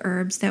number of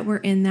herbs that were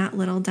in that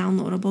little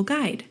downloadable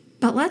guide.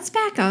 But let's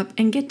back up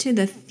and get to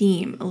the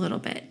theme a little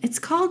bit. It's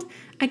called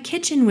A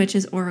Kitchen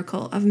Witch's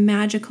Oracle of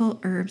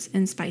Magical Herbs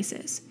and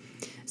Spices.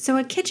 So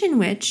a kitchen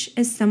witch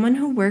is someone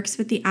who works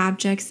with the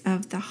objects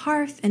of the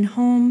hearth and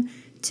home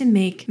to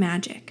make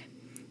magic.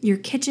 Your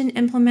kitchen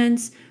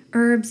implements,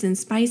 herbs and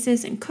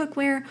spices and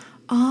cookware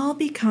all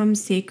become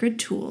sacred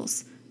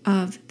tools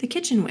of the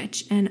kitchen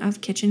witch and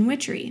of kitchen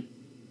witchery.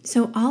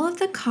 So all of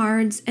the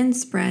cards and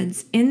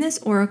spreads in this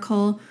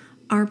oracle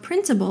are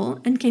printable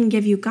and can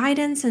give you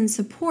guidance and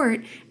support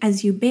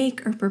as you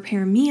bake or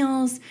prepare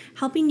meals,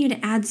 helping you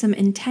to add some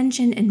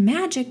intention and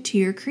magic to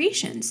your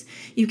creations.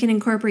 You can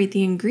incorporate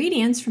the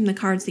ingredients from the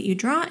cards that you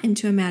draw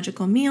into a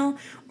magical meal,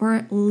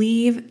 or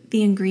leave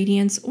the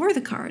ingredients or the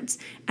cards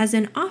as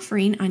an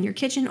offering on your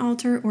kitchen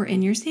altar or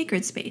in your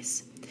sacred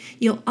space.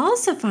 You'll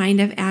also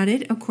find I've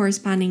added a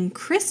corresponding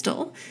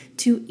crystal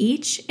to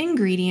each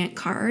ingredient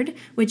card,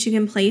 which you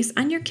can place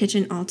on your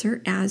kitchen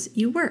altar as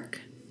you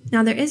work.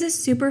 Now there is a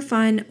super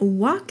fun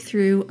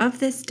walkthrough of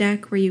this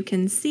deck where you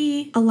can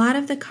see a lot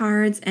of the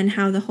cards and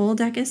how the whole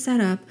deck is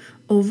set up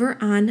over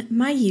on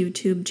my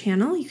YouTube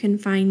channel. You can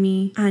find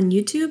me on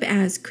YouTube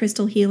as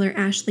Crystal Healer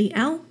Ashley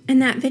L.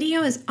 And that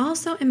video is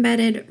also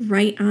embedded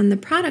right on the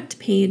product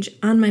page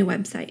on my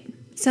website.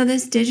 So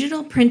this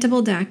digital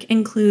printable deck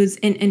includes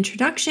an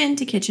introduction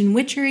to kitchen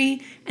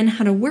witchery and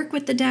how to work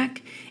with the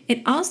deck.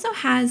 It also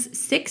has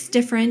 6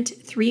 different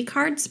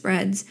 3-card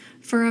spreads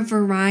for a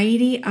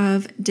variety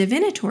of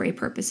divinatory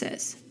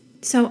purposes.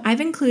 So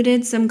I've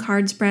included some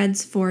card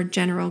spreads for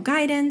general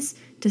guidance,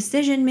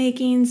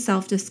 decision-making,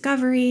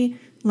 self-discovery,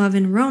 love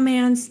and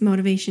romance,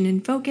 motivation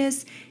and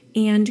focus,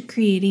 and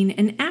creating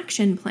an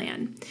action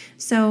plan.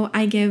 So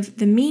I give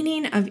the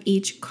meaning of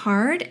each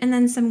card and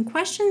then some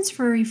questions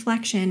for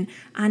reflection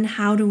on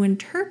how to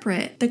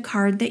interpret the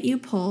card that you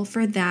pull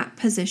for that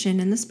position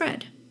in the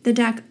spread. The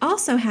deck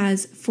also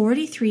has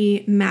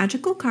 43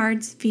 magical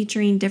cards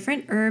featuring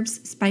different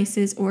herbs,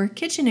 spices, or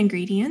kitchen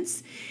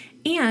ingredients,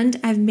 and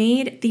I've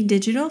made the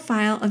digital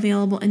file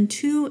available in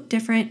 2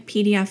 different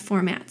PDF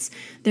formats.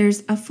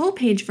 There's a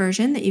full-page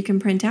version that you can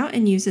print out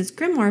and use as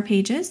grimoire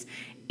pages,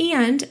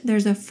 and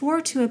there's a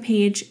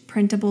 4-to-a-page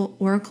printable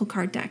oracle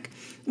card deck,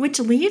 which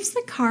leaves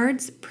the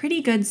cards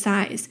pretty good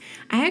size.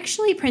 I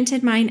actually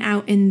printed mine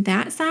out in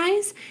that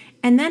size,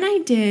 and then I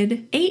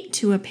did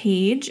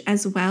 8-to-a-page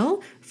as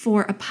well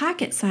for a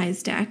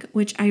pocket-sized deck,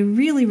 which I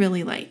really,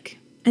 really like.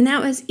 And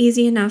that was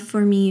easy enough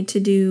for me to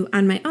do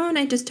on my own.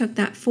 I just took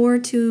that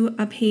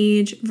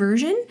 4-to-a-page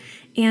version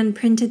and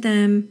printed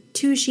them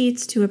 2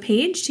 sheets to a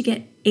page to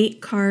get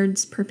 8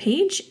 cards per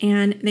page,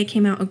 and they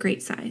came out a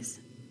great size.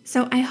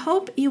 So I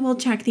hope you will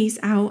check these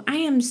out. I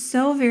am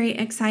so very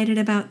excited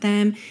about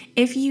them.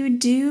 If you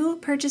do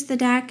purchase the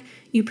deck,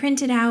 you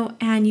print it out,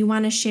 and you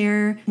want to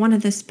share one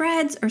of the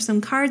spreads or some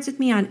cards with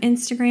me on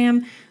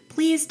Instagram,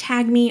 please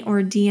tag me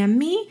or DM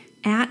me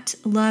at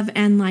Love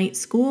and Light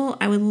School.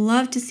 I would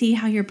love to see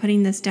how you're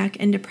putting this deck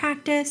into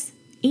practice.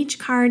 Each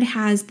card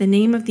has the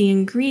name of the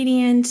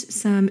ingredient,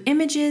 some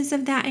images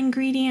of that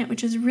ingredient,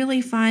 which is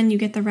really fun. You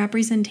get the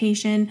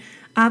representation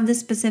of the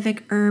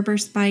specific herb or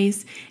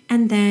spice,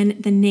 and then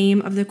the name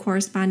of the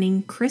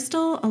corresponding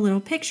crystal, a little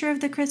picture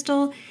of the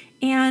crystal,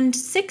 and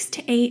 6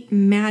 to 8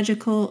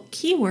 magical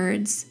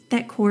keywords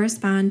that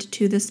correspond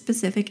to the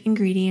specific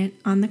ingredient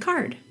on the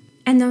card.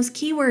 And those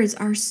keywords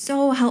are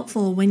so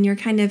helpful when you're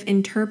kind of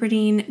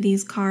interpreting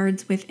these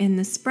cards within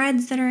the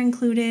spreads that are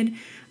included.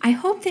 I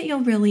hope that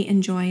you'll really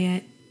enjoy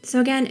it. So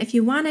again, if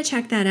you want to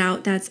check that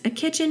out, that's A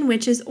Kitchen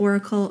Witch's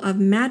Oracle of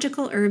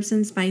Magical Herbs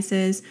and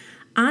Spices,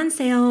 on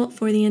sale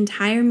for the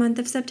entire month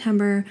of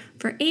September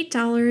for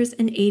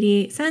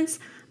 $8.88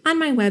 on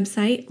my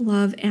website,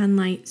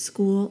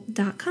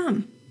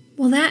 loveandlightschool.com.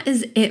 Well, that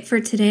is it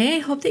for today. I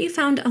hope that you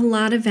found a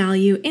lot of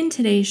value in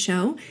today's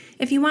show.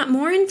 If you want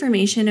more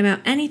information about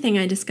anything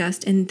I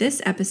discussed in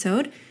this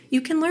episode, you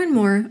can learn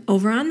more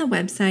over on the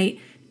website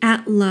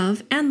at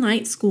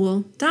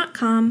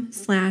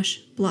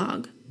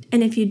loveandlightschool.com/blog.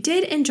 And if you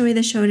did enjoy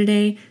the show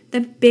today, the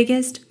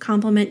biggest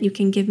compliment you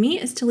can give me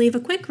is to leave a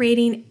quick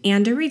rating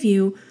and a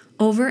review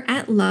over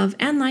at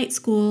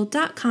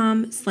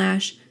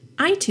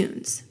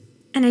loveandlightschool.com/iTunes.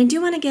 And I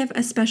do want to give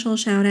a special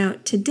shout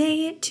out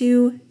today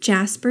to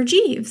Jasper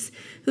Jeeves,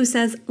 who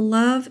says,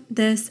 "Love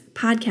this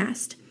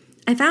podcast.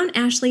 I found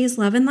Ashley's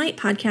Love and Light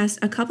podcast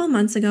a couple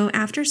months ago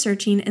after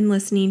searching and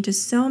listening to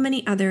so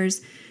many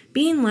others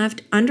being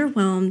left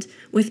underwhelmed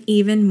with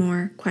even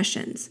more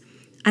questions.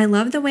 I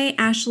love the way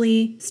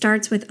Ashley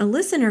starts with a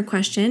listener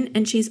question,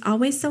 and she's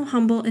always so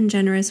humble and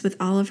generous with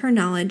all of her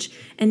knowledge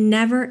and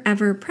never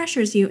ever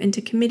pressures you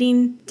into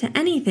committing to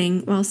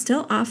anything while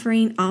still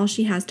offering all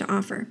she has to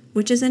offer,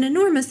 which is an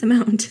enormous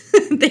amount.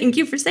 Thank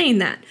you for saying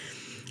that.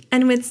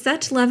 And with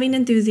such loving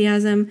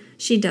enthusiasm,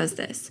 she does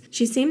this.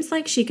 She seems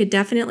like she could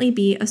definitely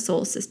be a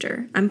soul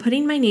sister. I'm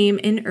putting my name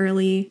in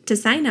early to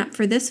sign up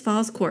for this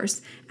fall's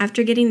course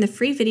after getting the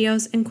free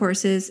videos and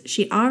courses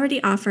she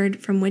already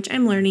offered, from which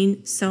I'm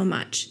learning so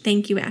much.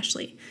 Thank you,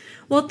 Ashley.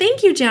 Well,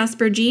 thank you,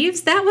 Jasper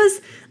Jeeves. That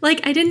was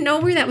I didn't know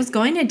where that was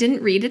going. I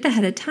didn't read it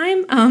ahead of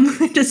time.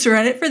 I just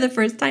read it for the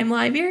first time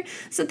live here.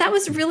 So that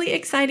was really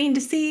exciting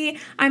to see.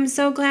 I'm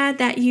so glad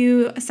that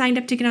you signed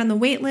up to get on the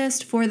wait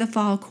list for the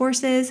fall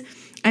courses.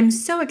 I'm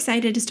so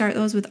excited to start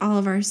those with all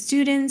of our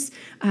students.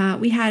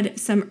 We had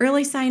some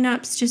early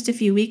signups just a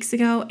few weeks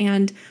ago,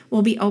 and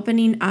we'll be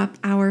opening up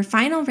our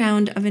final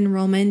round of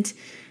enrollment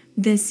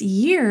this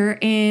year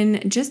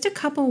in just a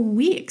couple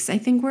weeks. I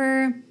think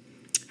I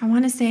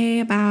want to say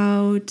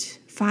about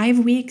 4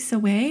 weeks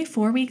away.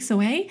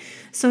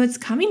 So it's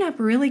coming up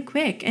really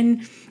quick.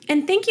 And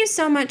thank you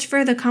so much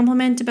for the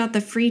compliment about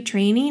the free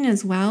training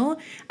as well.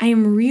 I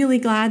am really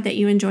glad that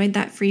you enjoyed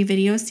that free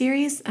video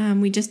series.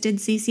 We just did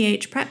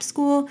CCH Prep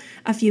School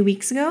a few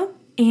weeks ago,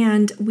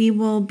 and we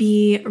will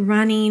be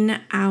running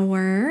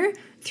our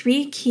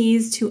 3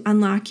 Keys to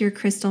Unlock Your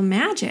Crystal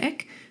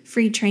Magic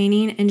free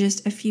training in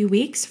just a few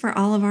weeks for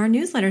all of our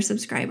newsletter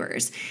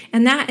subscribers.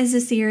 And that is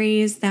a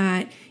series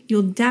that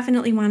you'll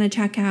definitely want to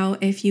check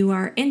out if you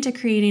are into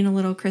creating a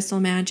little crystal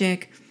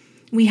magic.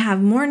 We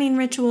have morning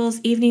rituals,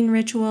 evening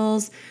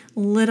rituals,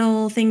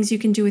 little things you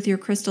can do with your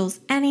crystals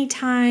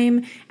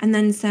anytime, and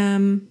then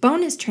some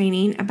bonus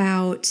training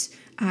about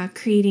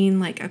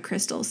creating a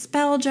crystal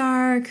spell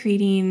jar,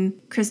 creating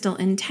crystal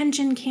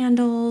intention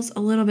candles, a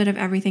little bit of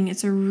everything.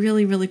 It's a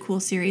really, really cool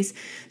series.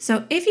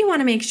 So if you want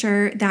to make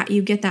sure that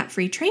you get that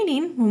free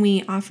training when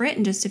we offer it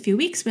in just a few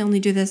weeks, we only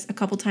do this a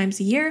couple times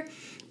a year,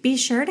 be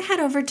sure to head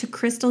over to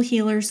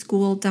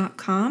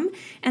crystalhealerschool.com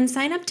and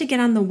sign up to get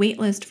on the wait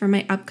list for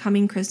my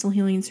upcoming crystal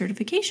healing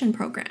certification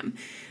program.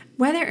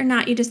 Whether or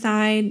not you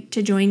decide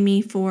to join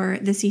me for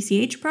the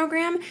CCH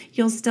program,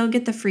 you'll still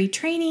get the free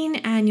training,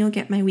 and you'll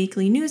get my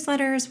weekly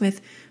newsletters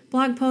with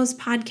blog posts,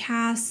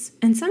 podcasts,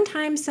 and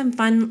sometimes some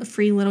fun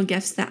free little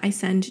gifts that I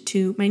send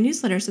to my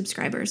newsletter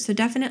subscribers. So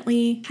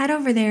definitely head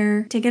over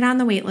there to get on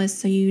the wait list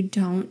so you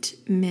don't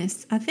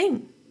miss a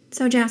thing.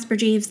 So Jasper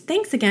Jeeves,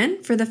 thanks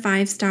again for the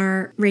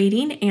 5-star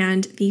rating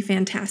and the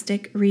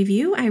fantastic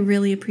review. I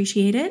really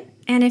appreciate it.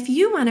 And if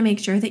you want to make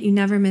sure that you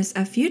never miss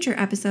a future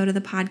episode of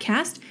the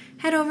podcast,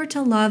 head over to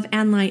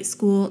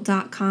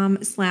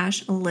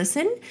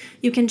loveandlightschool.com/listen.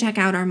 You can check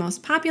out our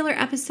most popular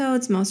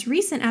episodes, most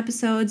recent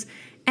episodes,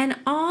 and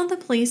all the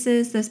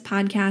places this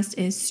podcast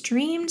is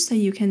streamed so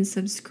you can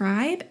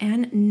subscribe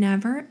and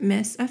never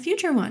miss a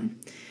future one.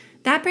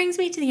 That brings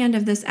me to the end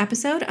of this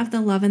episode of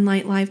the Love and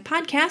Light Live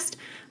podcast.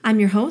 I'm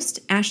your host,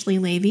 Ashley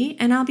Levy,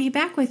 and I'll be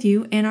back with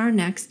you in our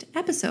next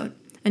episode.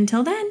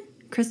 Until then,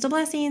 crystal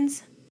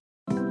blessings.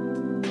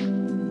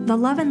 The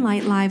Love and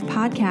Light Live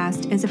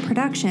podcast is a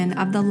production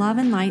of the Love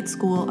and Light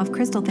School of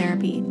Crystal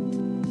Therapy.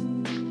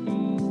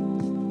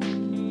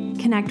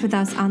 Connect with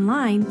us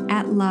online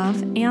at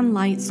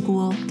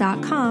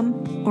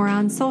loveandlightschool.com or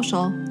on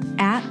social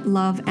at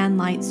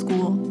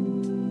loveandlightschool.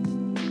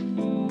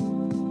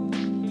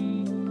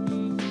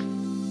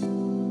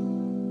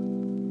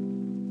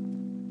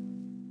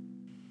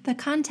 The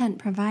content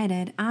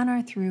provided on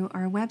or through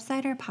our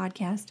website or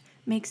podcast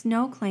makes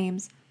no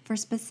claims for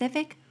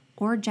specific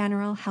or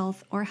general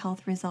health or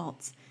health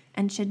results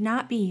and should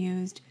not be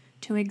used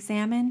to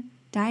examine,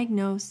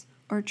 diagnose,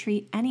 or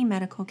treat any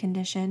medical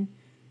condition,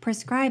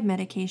 prescribe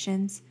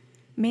medications,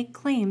 make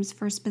claims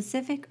for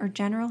specific or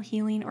general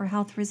healing or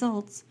health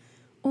results,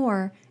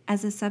 or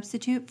as a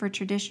substitute for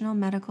traditional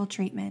medical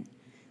treatment.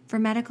 For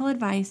medical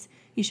advice,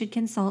 you should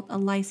consult a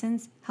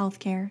licensed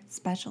healthcare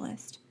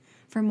specialist.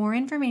 For more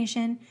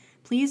information,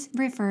 please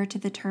refer to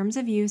the terms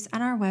of use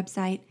on our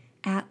website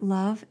at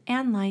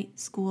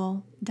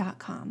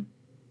loveandlightschool.com.